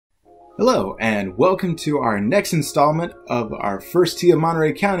Hello, and welcome to our next installment of our First Tee of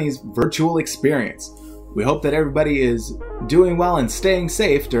Monterey County's virtual experience. We hope that everybody is doing well and staying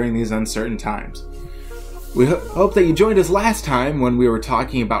safe during these uncertain times. We hope that you joined us last time when we were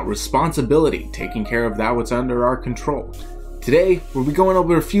talking about responsibility, taking care of that what's under our control. Today, we'll be going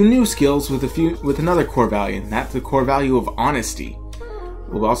over a few new skills with another core value, and that's the core value of honesty.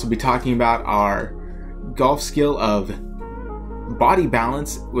 We'll also be talking about our golf skill of body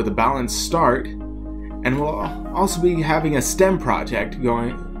balance with a balanced start, and we'll also be having a STEM project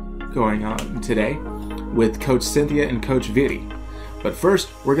going on today with Coach Cynthia and Coach Viri. But first,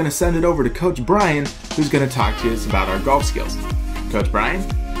 we're going to send it over to Coach Brian, who's going to talk to us about our golf skills. Coach Brian?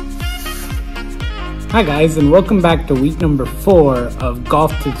 Hi guys, and welcome back to week number 4 of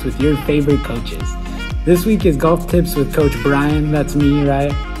Golf Tips with your favorite coaches. This week is Golf Tips with Coach Brian, that's me,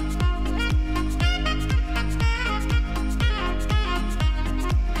 right?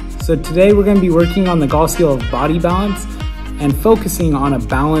 So today we're going to be working on the golf skill of body balance and focusing on a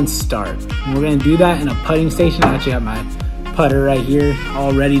balanced start. And we're going to do that in a putting station. I actually have my putter right here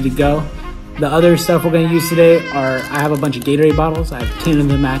all ready to go. The other stuff we're going to use today are, I have a bunch of Gatorade bottles. I have 10 of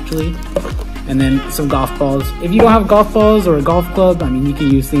them actually. And then some golf balls. If you don't have golf balls or a golf club, I mean, you can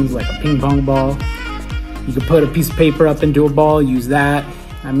use things like a ping pong ball. You can put a piece of paper up into a ball, use that.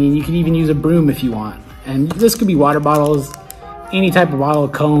 I mean, you can even use a broom if you want. And this could be water bottles, any type of bottle,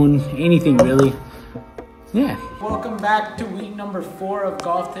 cone, anything really. Yeah. Welcome back to week number 4 of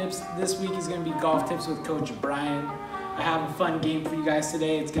Golf Tips. This week is going to be Golf Tips with Coach Brian. I have a fun game for you guys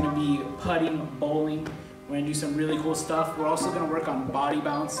today. It's going to be putting, bowling. We're going to do some really cool stuff. We're also going to work on body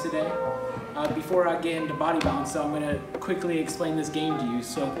balance today. Before I get into body balance, so I'm going to quickly explain this game to you.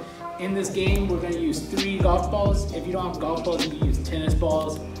 So in this game, we're going to use 3 golf balls. If you don't have golf balls, you can use tennis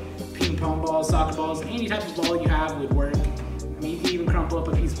balls, ping pong balls, soccer balls, any type of ball you have would work. I mean, you can even crumple up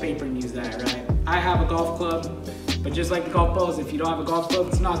a piece of paper and use that, right? I have a golf club, but just like the golf balls, if you don't have a golf club,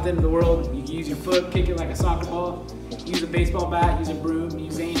 it's not the end of the world. You can use your foot, kick it like a soccer ball, use a baseball bat, use a broom,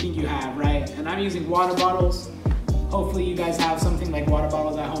 use anything you have, right? And I'm using water bottles. Hopefully you guys have something like water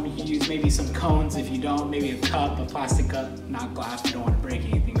bottles at home. You can use maybe some cones if you don't, maybe a cup, a plastic cup, not glass, you don't want to break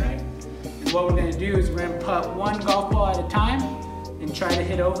anything, right? And what we're gonna do is we're gonna putt 1 golf ball at a time and try to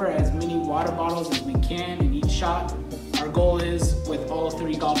hit over as many water bottles as we can in each shot. Our goal is, with all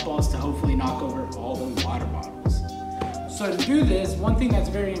 3 golf balls, to hopefully knock over all the water bottles. So to do this, one thing that's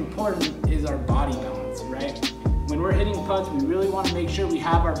very important is our body balance, right? When we're hitting putts, we really want to make sure we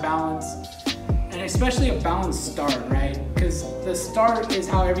have our balance, and especially a balanced start, right? Because the start is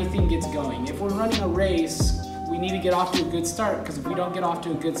how everything gets going. If we're running a race, we need to get off to a good start, because if we don't get off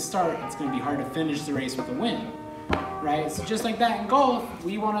to a good start, it's going to be hard to finish the race with a win, right? So just like that in golf,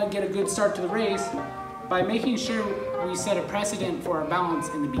 we want to get a good start to the race by making sure we set a precedent for our balance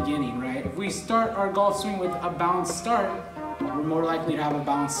in the beginning, right? If we start our golf swing with a balanced start, we're more likely to have a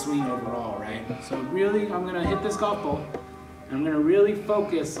balanced swing overall, right? So really, I'm gonna hit this golf ball, and I'm gonna really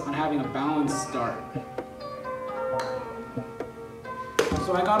focus on having a balanced start.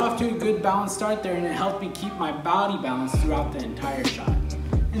 So I got off to a good balanced start there, and it helped me keep my body balance throughout the entire shot.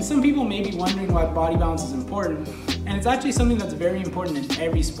 And some people may be wondering why body balance is important, and it's actually something that's very important in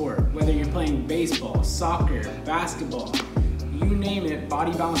every sport. Whether you're playing baseball, soccer, basketball, you name it,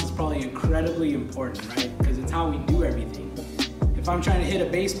 body balance is probably incredibly important, right? Because it's how we do everything. If I'm trying to hit a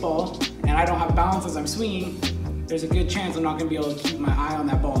baseball and I don't have balance as I'm swinging, there's a good chance I'm not going to be able to keep my eye on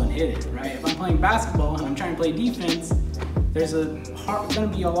that ball and hit it, right? If I'm playing basketball and I'm trying to play defense, there's going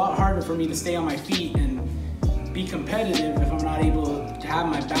to be a lot harder for me to stay on my feet and be competitive if I'm not able to have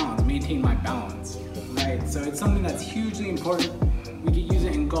my balance, maintain my balance, right? So it's something that's hugely important. We can use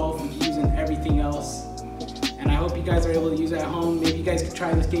it in golf, we can use it in everything else. And I hope you guys are able to use it at home. Maybe you guys could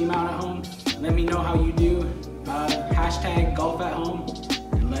try this game out at home. Let me know how you do. Hashtag golf at home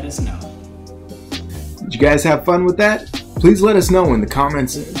and let us know. Did you guys have fun with that? Please let us know in the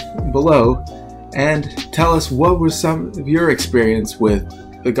comments below and tell us what was some of your experience with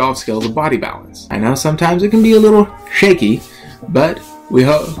the golf skill of body balance. I know sometimes it can be a little shaky, but we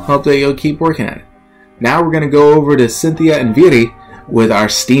hope that you'll keep working at it. Now we're going to go over to Cynthia and Viri with our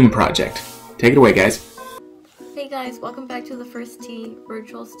STEAM project. Take it away, guys. Hey guys, welcome back to the First Tee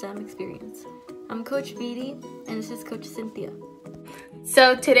virtual STEM experience. I'm Coach Viri, and this is Coach Cynthia.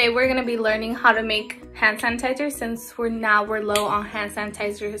 So today we're going to be learning how to make hand sanitizer, since we're low on hand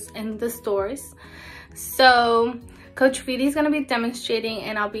sanitizers in the stores. So Coach Viri is going to be demonstrating,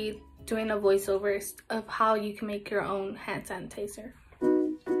 and I'll be doing a voiceover of how you can make your own hand sanitizer.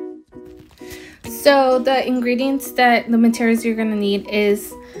 So the ingredients, the materials you're going to need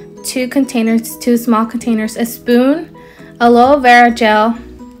is 2 small containers, a spoon, aloe vera gel,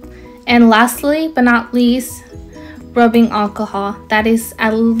 And lastly but not least, rubbing alcohol. That is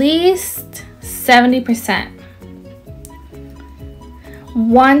at least 70%.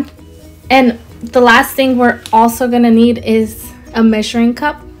 And the last thing we're also gonna need is a measuring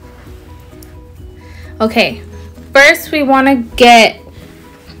cup. Okay, first we want to get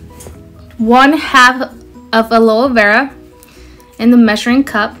 1/2 of aloe vera in the measuring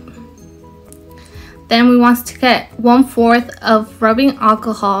cup. Then we want to get 1/4 of rubbing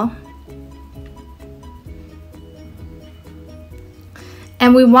alcohol.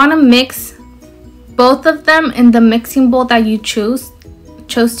 And we want to mix both of them in the mixing bowl that you chose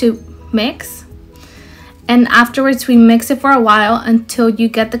to mix. And afterwards we mix it for a while until you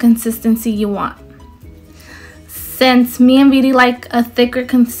get the consistency you want. Since me and Viri like a thicker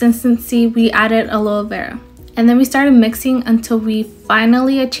consistency, we added aloe vera. And then we started mixing until we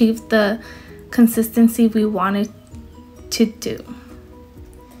finally achieved the consistency we wanted to do.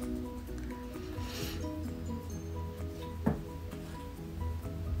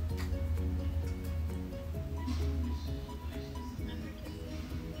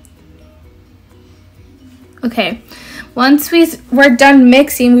 Okay, once we're done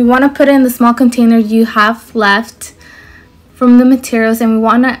mixing, we want to put it in the small container you have left from the materials, and we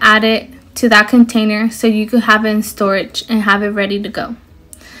want to add it to that container so you could have it in storage and have it ready to go.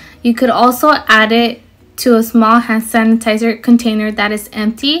 You could also add it to a small hand sanitizer container that is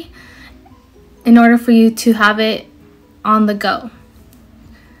empty in order for you to have it on the go.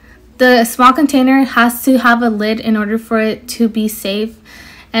 The small container has to have a lid in order for it to be safe,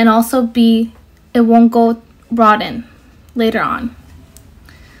 and also it won't go rotten later on.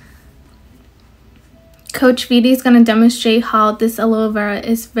 Coach Viri is going to demonstrate how this aloe vera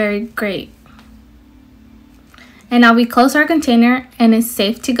is very great. And now we close our container and it's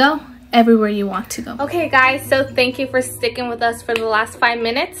safe to go everywhere you want to go. Okay guys, so thank you for sticking with us for the last 5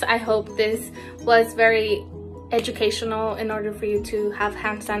 minutes. I hope this was very educational in order for you to have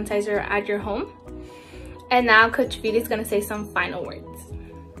hand sanitizer at your home. And now Coach Viri is going to say some final words.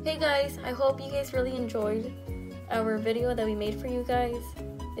 Hey guys, I hope you guys really enjoyed our video that we made for you guys.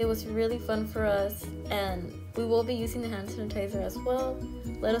 It was really fun for us, and we will be using the hand sanitizer as well.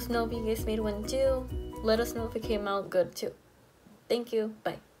 Let us know if you guys made one too. Let us know if it came out good too. Thank you.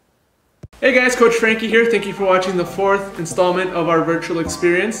 Bye. Hey guys, Coach Frankie here. Thank you for watching the 4th installment of our virtual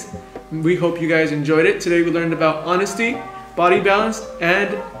experience. We hope you guys enjoyed it. Today we learned about honesty, body balance, and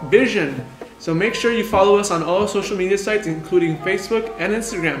vision. So make sure you follow us on all social media sites, including Facebook and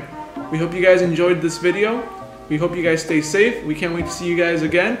Instagram. We hope you guys enjoyed this video. We hope you guys stay safe. We can't wait to see you guys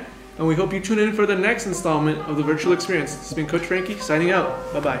again. And we hope you tune in for the next installment of the virtual experience. This has been Coach Frankie signing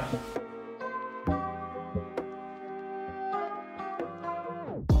out. Bye-bye.